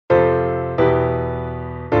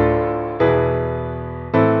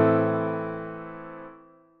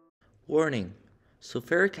Warning: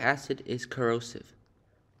 sulfuric acid is corrosive.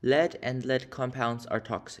 Lead and lead compounds are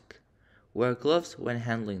toxic. Wear gloves when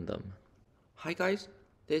handling them. Hi guys,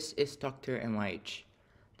 this is Dr. M.I.H.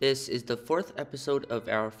 This is the fourth episode of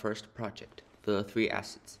our first project, the 3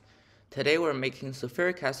 acids. Today we're making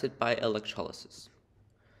sulfuric acid by electrolysis.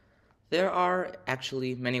 There are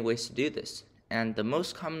actually many ways to do this, and the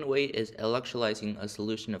most common way is electrolyzing a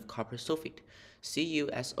solution of copper sulfate,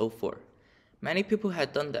 CuSO4. Many people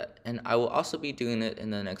have done that, and I will also be doing it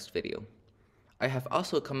in the next video. I have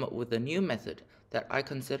also come up with a new method that I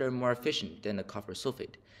consider more efficient than the copper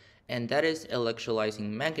sulfate, and that is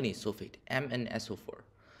electrolyzing manganese sulfate, MnSO4.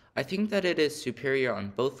 I think that it is superior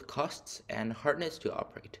on both costs and hardness to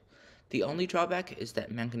operate. The only drawback is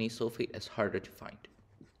that manganese sulfate is harder to find.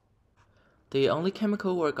 The only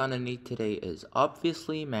chemical we're gonna need today is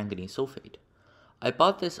obviously manganese sulfate. I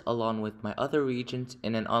bought this along with my other reagents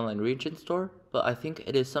in an online reagent store, but I think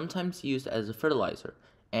it is sometimes used as a fertilizer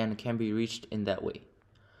and can be reached in that way.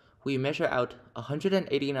 We measure out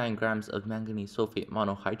 189 grams of manganese sulfate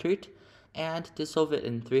monohydrate and dissolve it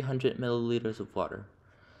in 300 milliliters of water.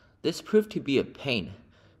 This proved to be a pain,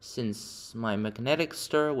 since my magnetic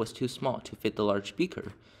stir was too small to fit the large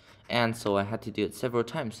beaker, and so I had to do it several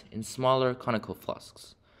times in smaller conical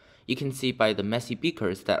flasks. You can see by the messy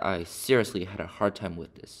beakers that I seriously had a hard time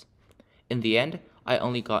with this. In the end, I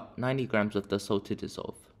only got 90 grams of the salt to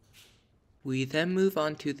dissolve. We then move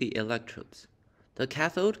on to the electrodes. The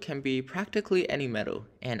cathode can be practically any metal,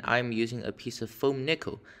 and I'm using a piece of foam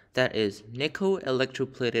nickel that is nickel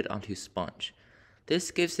electroplated onto sponge.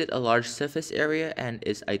 This gives it a large surface area and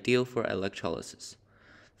is ideal for electrolysis.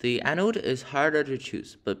 The anode is harder to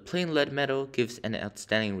choose, but plain lead metal gives an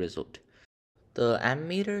outstanding result. The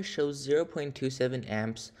ammeter shows 0.27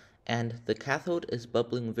 amps and the cathode is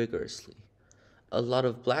bubbling vigorously. A lot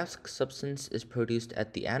of black substance is produced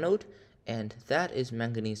at the anode, and that is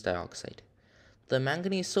manganese dioxide. The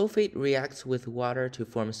manganese sulfate reacts with water to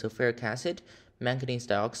form sulfuric acid, manganese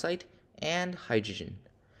dioxide, and hydrogen.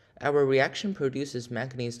 Our reaction produces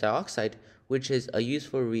manganese dioxide, which is a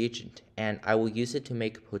useful reagent, and I will use it to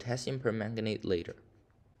make potassium permanganate later.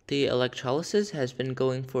 The electrolysis has been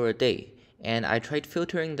going for a day, and I tried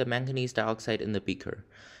filtering the manganese dioxide in the beaker.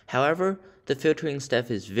 However, the filtering step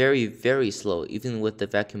is very slow even with the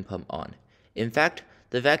vacuum pump on. In fact,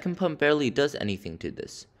 the vacuum pump barely does anything to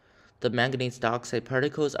this. The manganese dioxide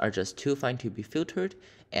particles are just too fine to be filtered,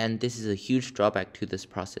 and this is a huge drawback to this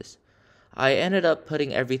process. I ended up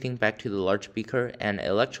putting everything back to the large beaker and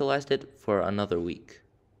electrolyzed it for another week.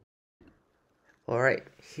 Alright,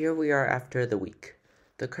 here we are after the week.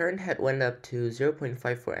 The current had went up to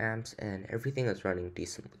 0.54 amps and everything is running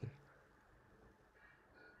decently.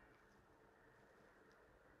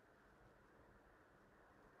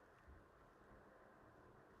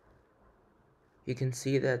 You can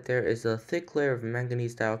see that there is a thick layer of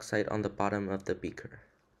manganese dioxide on the bottom of the beaker.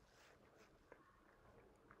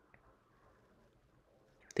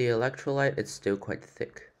 The electrolyte is still quite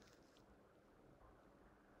thick.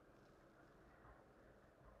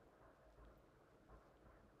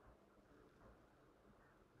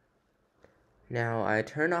 Now I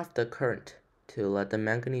turn off the current to let the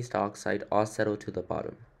manganese dioxide all settle to the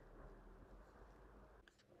bottom.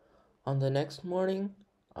 On the next morning,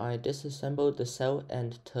 I disassembled the cell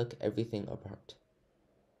and took everything apart.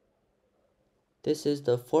 This is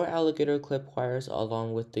the 4 alligator clip wires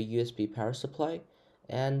along with the USB power supply,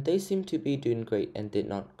 and they seem to be doing great and did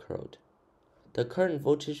not corrode. The current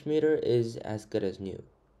voltage meter is as good as new.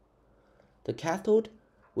 The cathode,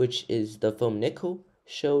 which is the foam nickel,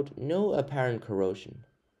 showed no apparent corrosion.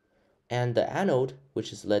 And the anode,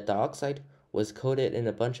 which is lead dioxide, was coated in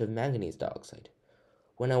a bunch of manganese dioxide.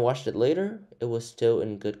 When I washed it later, it was still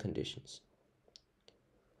in good conditions.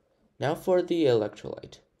 Now for the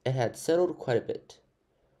electrolyte. It had settled quite a bit.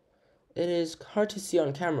 It is hard to see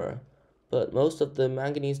on camera, but most of the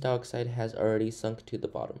manganese dioxide has already sunk to the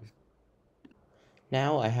bottom.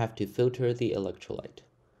 Now I have to filter the electrolyte.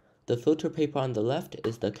 The filter paper on the left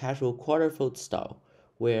is the casual quarter-fold style,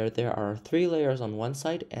 where there are 3 layers on one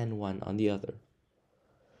side and 1 on the other.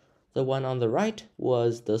 The one on the right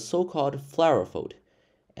was the so-called flower fold,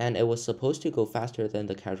 and it was supposed to go faster than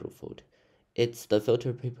the casual fold. It's the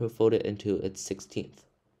filter paper folded into its 16th.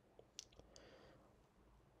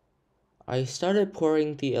 I started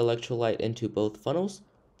pouring the electrolyte into both funnels,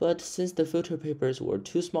 but since the filter papers were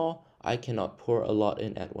too small, I cannot pour a lot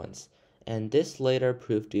in at once, and this later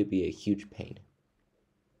proved to be a huge pain.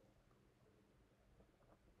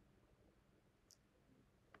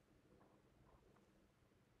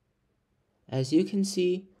 As you can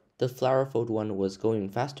see, the flower fold one was going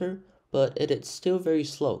faster, but it is still very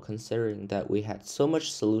slow considering that we had so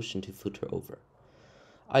much solution to filter over.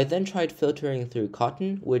 I then tried filtering through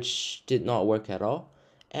cotton, which did not work at all,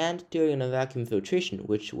 and doing a vacuum filtration,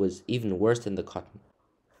 which was even worse than the cotton.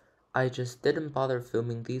 I just didn't bother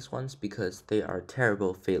filming these ones because they are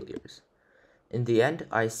terrible failures. In the end,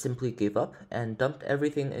 I simply gave up and dumped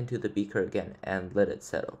everything into the beaker again and let it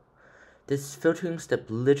settle. This filtering step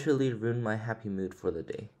literally ruined my happy mood for the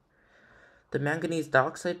day. The manganese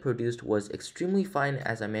dioxide produced was extremely fine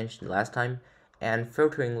as I mentioned last time, and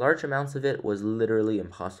filtering large amounts of it was literally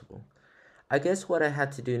impossible. I guess what I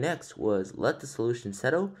had to do next was let the solution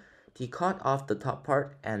settle, decant off the top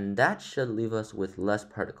part, and that should leave us with less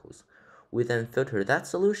particles. We then filter that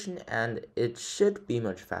solution and it should be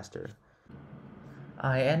much faster.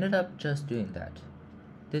 I ended up just doing that.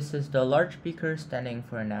 This is the large beaker standing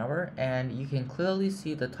for an hour and you can clearly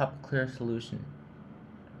see the top clear solution.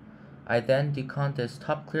 I then decant this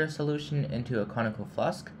top clear solution into a conical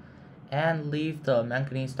flask and leave the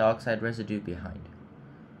manganese dioxide residue behind.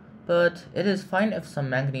 But it is fine if some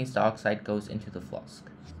manganese dioxide goes into the flask.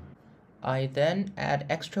 I then add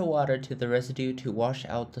extra water to the residue to wash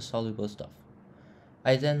out the soluble stuff.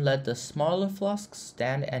 I then let the smaller flasks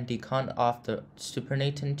stand and decant off the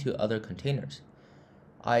supernatant to other containers.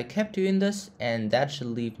 I kept doing this and that should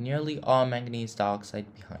leave nearly all manganese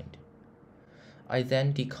dioxide behind. I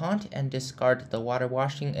then decant and discard the water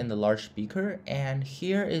washing in the large beaker, and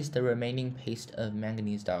here is the remaining paste of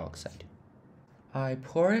manganese dioxide. I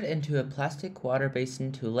pour it into a plastic water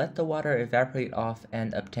basin to let the water evaporate off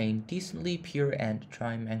and obtain decently pure and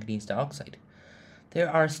dry manganese dioxide. There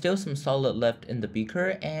are still some solid left in the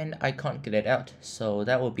beaker and I can't get it out, so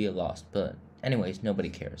that will be a loss, but anyways, nobody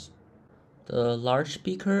cares. The large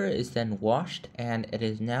beaker is then washed and it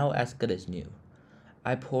is now as good as new.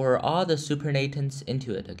 I pour all the supernatants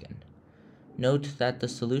into it again. Note that the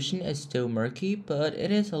solution is still murky, but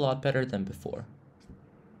it is a lot better than before.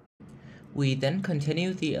 We then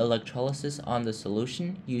continue the electrolysis on the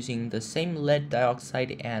solution using the same lead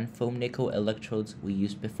dioxide and foam nickel electrodes we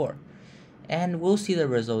used before, and we'll see the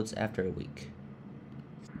results after a week.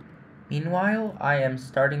 Meanwhile, I am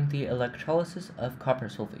starting the electrolysis of copper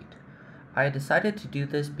sulfate. I decided to do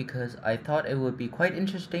this because I thought it would be quite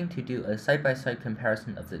interesting to do a side-by-side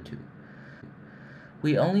comparison of the two.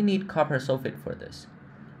 We only need copper sulfate for this.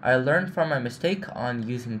 I learned from my mistake on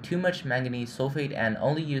using too much manganese sulfate and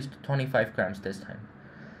only used 25 grams this time.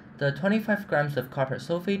 The 25 grams of copper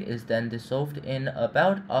sulfate is then dissolved in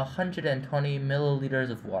about 120 milliliters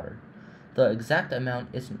of water. The exact amount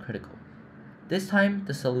isn't critical. This time,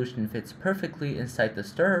 the solution fits perfectly inside the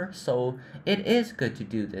stirrer, so it is good to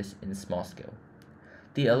do this in small scale.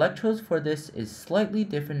 The electrodes for this is slightly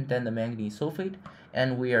different than the manganese sulfate,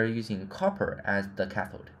 and we are using copper as the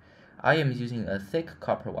cathode. I am using a thick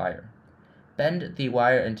copper wire. Bend the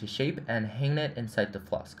wire into shape and hang it inside the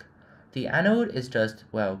flask. The anode is just,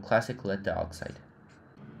 well, classic lead dioxide.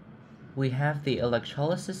 We have the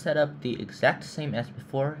electrolysis set up the exact same as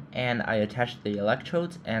before, and I attach the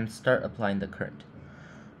electrodes and start applying the current.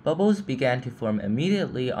 Bubbles began to form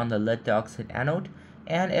immediately on the lead dioxide anode,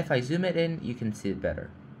 and if I zoom it in, you can see it better.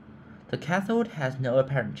 The cathode has no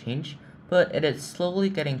apparent change, but it is slowly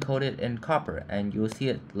getting coated in copper, and you will see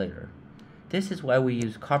it later. This is why we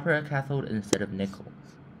use copper cathode instead of nickel.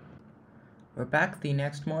 We're back the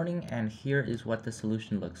next morning, and here is what the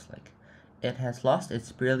solution looks like. It has lost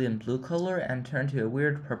its brilliant blue color and turned to a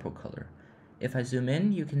weird purple color. If I zoom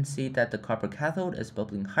in, you can see that the copper cathode is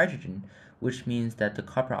bubbling hydrogen, which means that the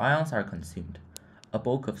copper ions are consumed. A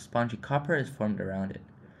bulk of spongy copper is formed around it.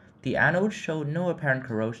 The anode showed no apparent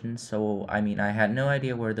corrosion, so I had no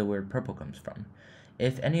idea where the word purple comes from.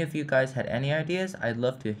 If any of you guys had any ideas, I'd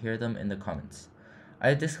love to hear them in the comments.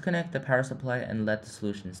 I disconnect the power supply and let the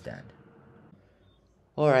solution stand.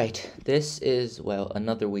 Alright, this is, well,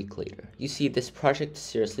 another week later. You see, this project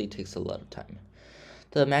seriously takes a lot of time.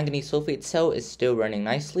 The manganese sulfate cell is still running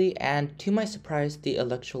nicely, and to my surprise, the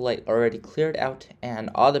electrolyte already cleared out and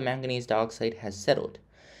all the manganese dioxide has settled.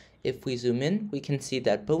 If we zoom in, we can see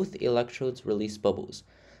that both electrodes release bubbles.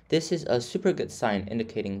 This is a super good sign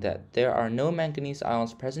indicating that there are no manganese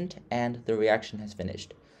ions present and the reaction has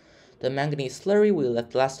finished. The manganese slurry we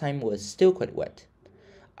left last time was still quite wet.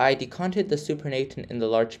 I decanted the supernatant in the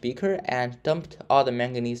large beaker and dumped all the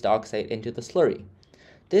manganese dioxide into the slurry.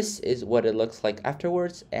 This is what it looks like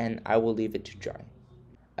afterwards, and I will leave it to dry.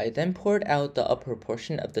 I then poured out the upper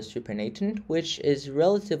portion of the supernatant, which is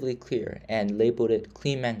relatively clear, and labeled it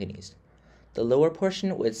clean manganese. The lower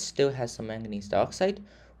portion, which still has some manganese dioxide,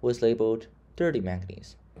 was labeled dirty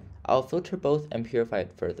manganese. I'll filter both and purify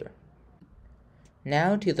it further.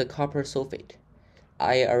 Now to the copper sulfate.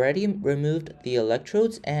 I already removed the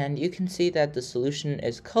electrodes, and you can see that the solution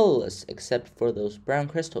is colorless except for those brown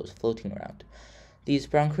crystals floating around. These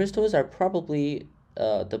brown crystals are probably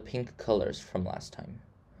the pink colors from last time.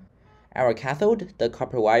 Our cathode, the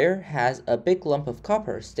copper wire, has a big lump of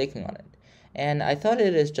copper sticking on it, and I thought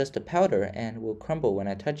it is just a powder and will crumble when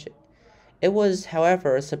I touch it. It was,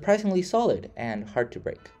 however, surprisingly solid and hard to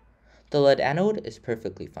break. The lead anode is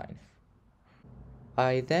perfectly fine.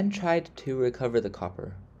 I then tried to recover the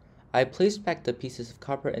copper. I placed back the pieces of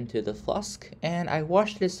copper into the flask, and I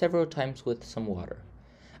washed it several times with some water.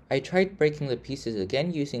 I tried breaking the pieces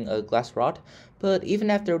again using a glass rod, but even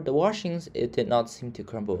after the washings, it did not seem to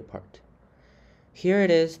crumble apart. Here it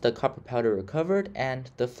is, the copper powder recovered, and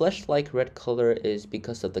the flesh-like red color is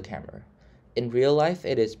because of the camera. In real life,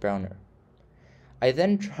 it is browner. I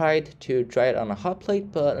then tried to dry it on a hot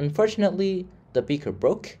plate, but unfortunately, the beaker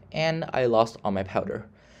broke, and I lost all my powder.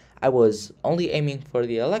 I was only aiming for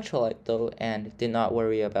the electrolyte though, and did not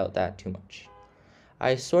worry about that too much.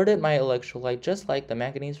 I sorted my electrolyte just like the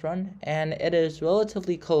manganese one, and it is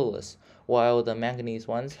relatively colorless, while the manganese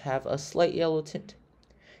ones have a slight yellow tint.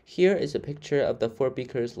 Here is a picture of the 4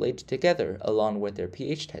 beakers laid together along with their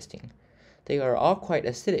pH testing. They are all quite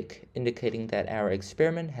acidic, indicating that our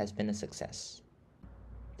experiment has been a success.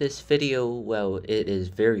 This video, well, it is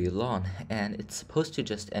very long, and it's supposed to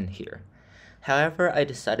just end here. However, I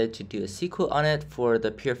decided to do a sequel on it for the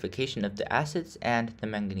purification of the acids and the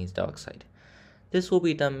manganese dioxide. This will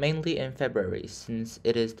be done mainly in February, since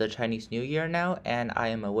it is the Chinese New Year now and I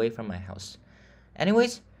am away from my house.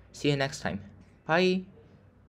 Anyways, see you next time. Bye!